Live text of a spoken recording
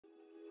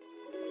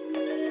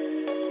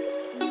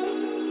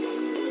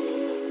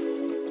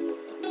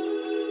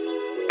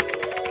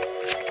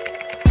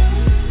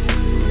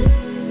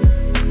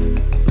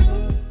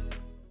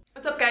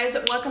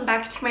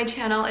back to my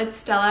channel. It's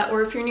Stella,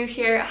 or if you're new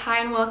here,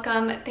 hi and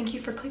welcome. Thank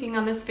you for clicking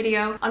on this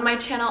video. On my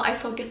channel, I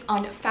focus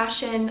on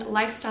fashion,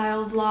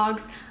 lifestyle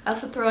vlogs. I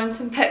also throw in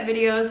some pet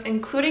videos,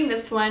 including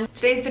this one.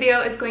 Today's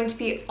video is going to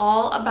be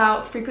all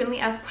about frequently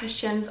asked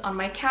questions on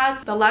my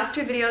cats. The last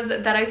two videos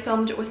that I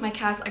filmed with my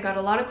cats, I got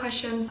a lot of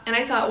questions, and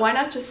I thought, why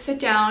not just sit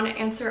down,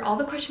 answer all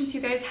the questions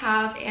you guys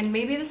have, and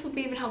maybe this will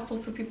be even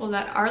helpful for people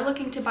that are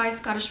looking to buy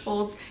Scottish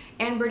Folds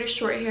and British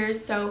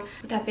Shorthairs. So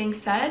with that being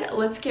said,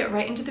 let's get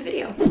right into the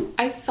video.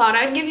 I thought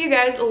I'd give you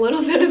guys a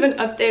little bit of an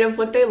update of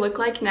what they look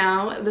like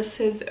now. This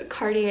is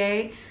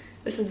Cartier,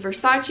 this is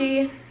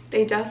Versace.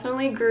 They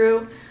definitely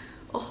grew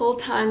a whole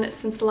ton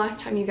since the last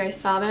time you guys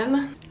saw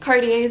them.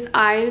 Cartier's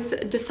eyes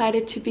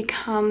decided to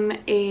become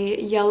a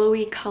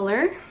yellowy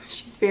color.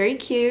 She's very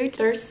cute.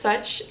 They're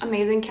such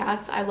amazing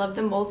cats. I love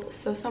them both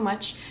so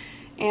much.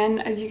 And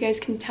as you guys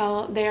can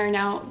tell, they are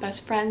now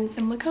best friends.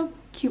 And look how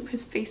cute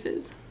his face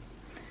is.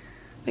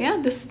 But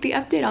yeah, this is the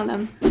update on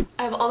them.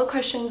 I have all the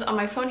questions on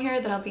my phone here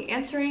that I'll be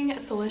answering,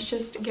 so let's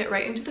just get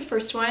right into the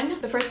first one.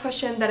 The first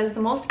question that is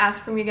the most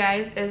asked from you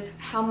guys is,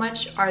 how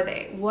much are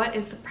they? What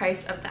is the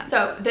price of them?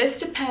 So this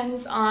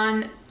depends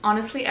on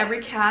honestly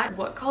every cat,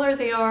 what color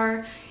they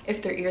are,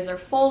 if their ears are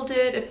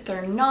folded, if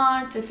they're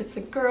not, if it's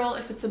a girl,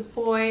 if it's a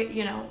boy,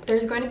 you know,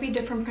 there's going to be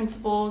different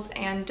principles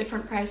and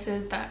different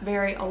prices that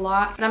vary a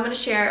lot. But I'm going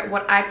to share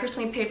what I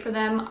personally paid for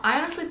them. I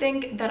honestly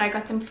think that I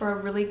got them for a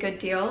really good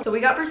deal. So we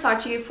got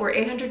Versace for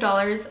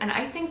 $800, and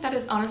I think that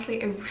is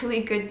honestly a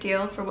really good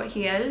deal for what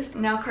he is.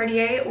 Now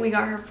Cartier, we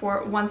got her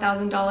for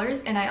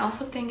 $1,000, and I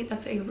also think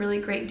that's a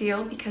really great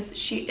deal because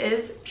she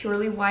is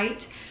purely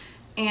white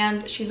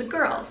and she's a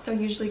girl, so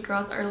usually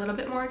girls are a little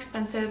bit more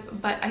expensive,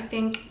 but I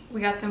think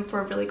we got them for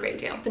a really great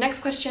deal. The next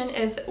question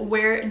is,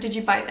 where did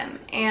you buy them?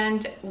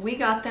 And we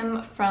got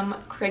them from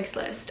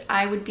Craigslist.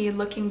 I would be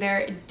looking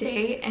there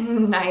day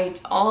and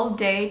night, all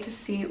day, to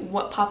see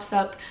what pops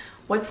up,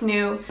 what's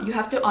new. You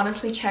have to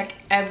honestly check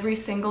every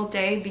single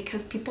day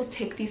because people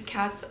take these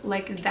cats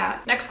like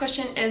that. Next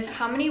question is,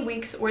 how many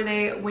weeks were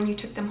they when you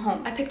took them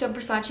home? I picked up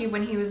Versace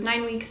when he was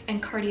 9 weeks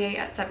and Cartier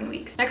at 7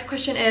 weeks. Next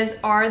question is,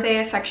 are they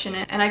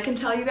affectionate? And I can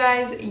tell you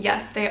guys,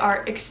 yes, they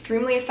are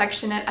extremely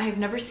affectionate. I have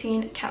never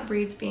seen cat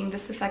breeds being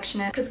this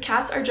affectionate because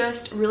cats are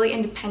just really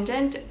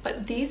independent,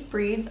 but these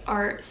breeds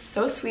are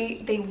so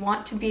sweet. They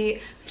want to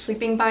be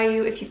sleeping by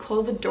you. If you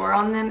close the door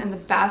on them in the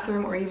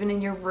bathroom or even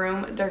in your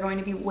room, they're going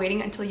to be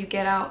waiting until you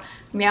get out,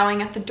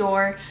 meowing at the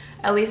door.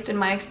 At least in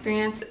my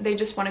experience, they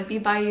just want to be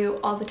by you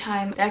all the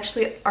time. They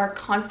actually are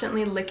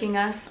constantly licking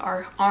us,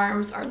 our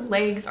arms, our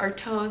legs, our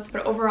toes.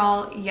 But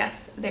overall, yes,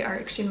 they are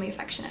extremely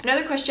affectionate.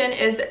 Another question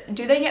is,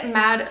 do they get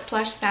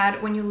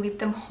mad/sad when you leave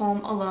them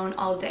home alone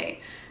all day?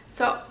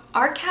 So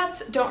our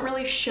cats don't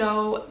really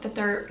show that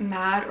they're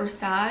mad or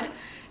sad,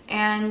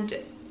 and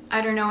I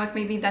don't know if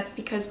maybe that's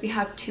because we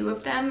have two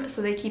of them,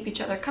 so they keep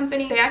each other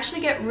company. They actually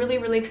get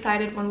really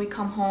excited when we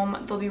come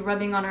home. They'll be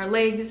rubbing on our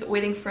legs,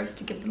 waiting for us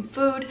to give them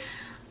food.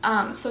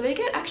 So they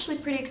get actually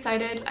pretty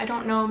excited. I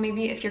don't know,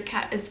 maybe if your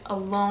cat is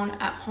alone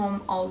at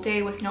home all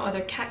day with no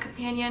other cat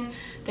companion,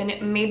 then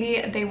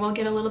maybe they will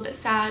get a little bit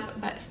sad.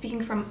 But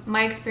speaking from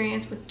my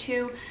experience with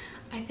two,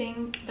 I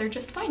think they're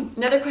just fine.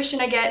 Another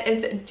question I get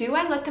is, do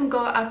I let them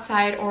go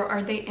outside or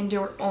are they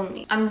indoor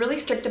only? I'm really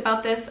strict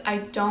about this. I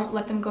don't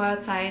let them go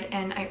outside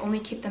and I only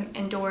keep them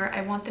indoor.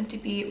 I want them to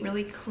be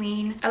really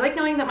clean. I like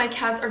knowing that my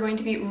cats are going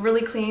to be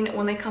really clean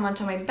when they come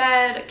onto my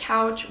bed,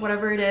 couch,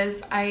 whatever it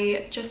is.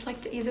 I just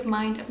like the ease of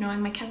mind of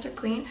knowing my cats are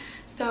clean.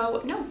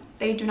 So no,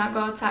 they do not go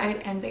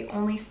outside and they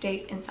only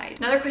stay inside.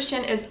 Another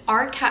question is,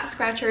 are cat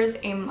scratchers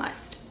a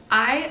must?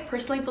 I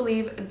personally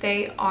believe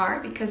they are,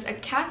 because a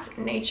cat's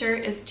nature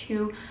is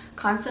to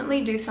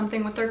constantly do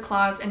something with their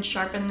claws and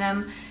sharpen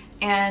them,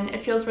 and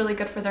it feels really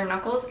good for their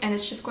knuckles, and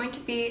it's just going to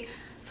be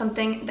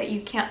something that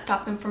you can't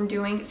stop them from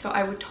doing. So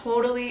I would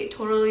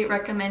totally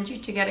recommend you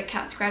to get a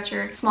cat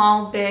scratcher.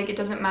 Small, big, it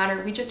doesn't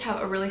matter. We just have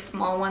a really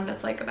small one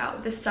that's like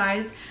about this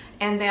size,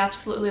 and they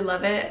absolutely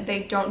love it.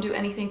 They don't do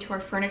anything to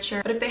our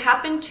furniture, but if they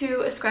happen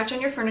to scratch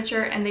on your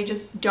furniture and they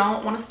just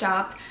don't want to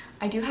stop,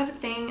 I do have a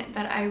thing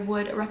that I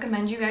would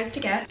recommend you guys to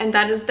get, and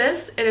that is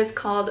this. It is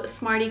called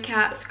Smarty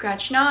Cat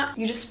Scratch Knot.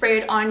 You just spray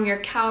it on your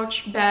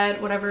couch,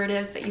 bed, whatever it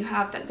is that you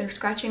have that they're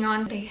scratching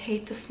on. They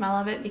hate the smell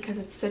of it because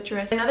it's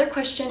citrus. Another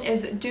question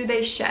is, do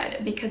they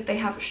shed? Because they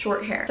have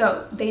short hair.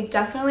 So they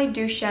definitely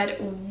do shed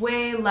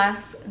way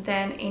less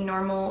than a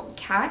normal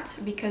cat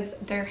because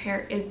their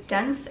hair is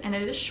dense and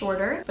it is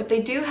shorter, but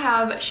they do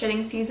have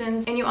shedding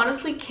seasons, and you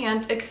honestly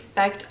can't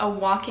expect a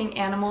walking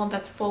animal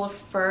that's full of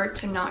fur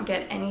to not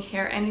get any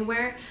hair anywhere.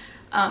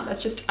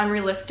 That's just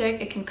unrealistic.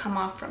 It can come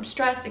off from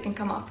stress, it can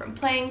come off from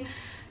playing.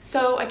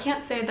 So I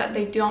can't say that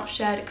they don't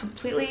shed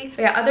completely.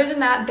 But yeah, other than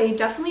that, they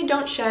definitely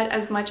don't shed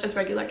as much as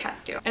regular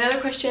cats do. Another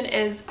question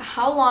is,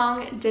 how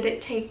long did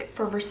it take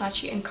for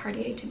Versace and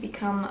Cartier to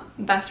become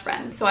best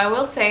friends? So I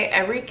will say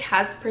every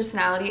cat's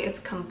personality is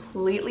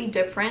completely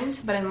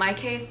different, but in my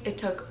case, it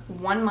took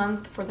 1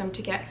 month for them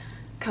to get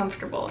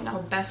comfortable. Now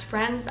best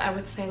friends, I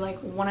would say like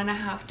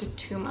 1.5 to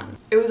 2 months.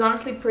 It was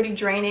honestly pretty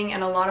draining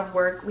and a lot of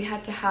work. We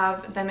had to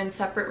have them in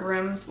separate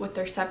rooms with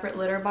their separate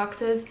litter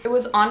boxes. It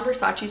was on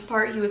Versace's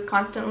part. He was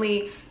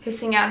constantly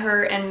hissing at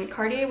her, and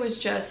Cartier was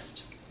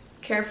just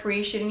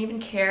carefree. She didn't even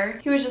care.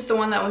 He was just the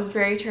one that was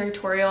very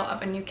territorial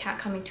of a new cat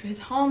coming to his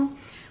home,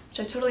 which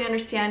I totally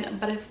understand,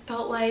 but it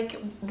felt like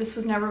this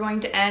was never going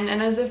to end,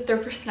 and as if their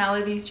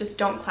personalities just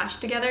don't clash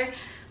together.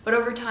 But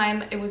over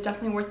time, it was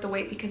definitely worth the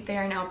wait because they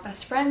are now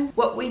best friends.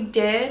 What we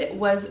did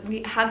was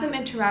we had them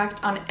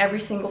interact on every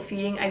single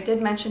feeding. I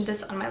did mention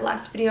this on my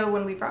last video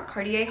when we brought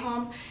Cartier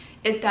home,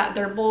 is that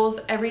their bowls,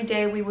 every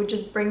day we would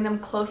just bring them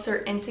closer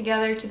in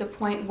together to the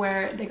point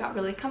where they got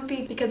really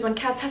comfy, because when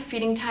cats have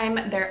feeding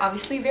time, they're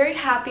obviously very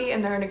happy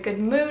and they're in a good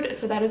mood.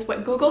 So that is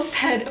what Google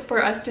said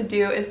for us to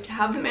do, is to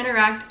have them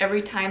interact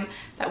every time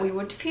that we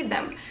would feed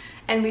them.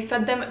 And we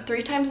fed them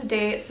 3 times a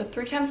day. So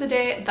 3 times a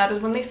day, that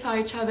is when they saw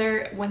each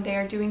other, when they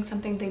are doing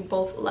something they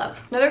both love.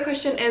 Another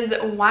question is,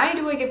 why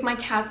do I give my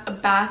cats a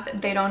bath?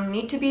 They don't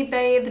need to be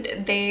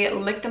bathed, they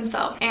lick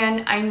themselves.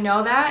 And I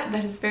know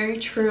that is very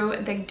true.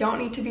 They don't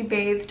need to be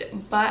bathed,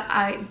 but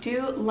I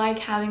do like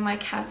having my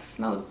cats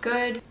smell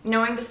good.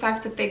 Knowing the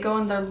fact that they go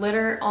in their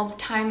litter all the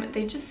time,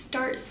 they just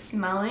start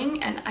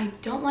smelling, and I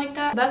don't like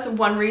that. That's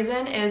one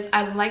reason, is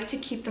I like to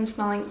keep them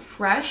smelling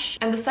fresh.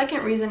 And the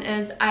second reason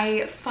is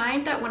I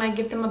find that when I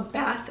give them a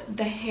bath,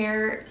 the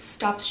hair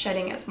stops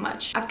shedding as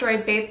much. After I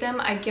bathe them,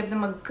 I give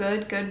them a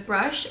good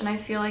brush, and I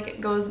feel like it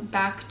goes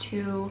back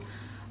to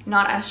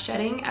not as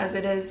shedding as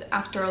it is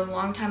after a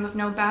long time of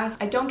no bath.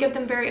 I don't give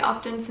them very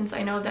often since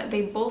I know that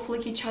they both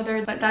lick each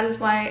other, but that is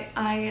why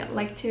I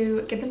like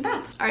to give them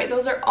baths. All right,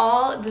 those are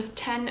all the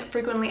 10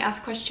 frequently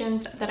asked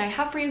questions that I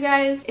have for you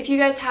guys. If you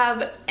guys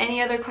have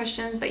any other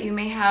questions that you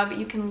may have,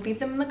 you can leave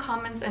them in the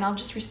comments and I'll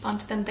just respond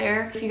to them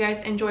there. If you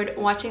guys enjoyed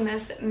watching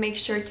this, make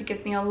sure to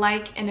give me a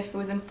like, and if it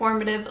was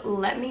informative,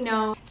 let me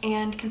know,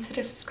 and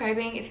consider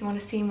subscribing if you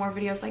want to see more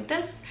videos like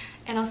this,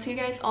 and I'll see you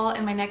guys all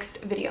in my next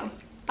video.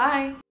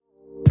 Bye!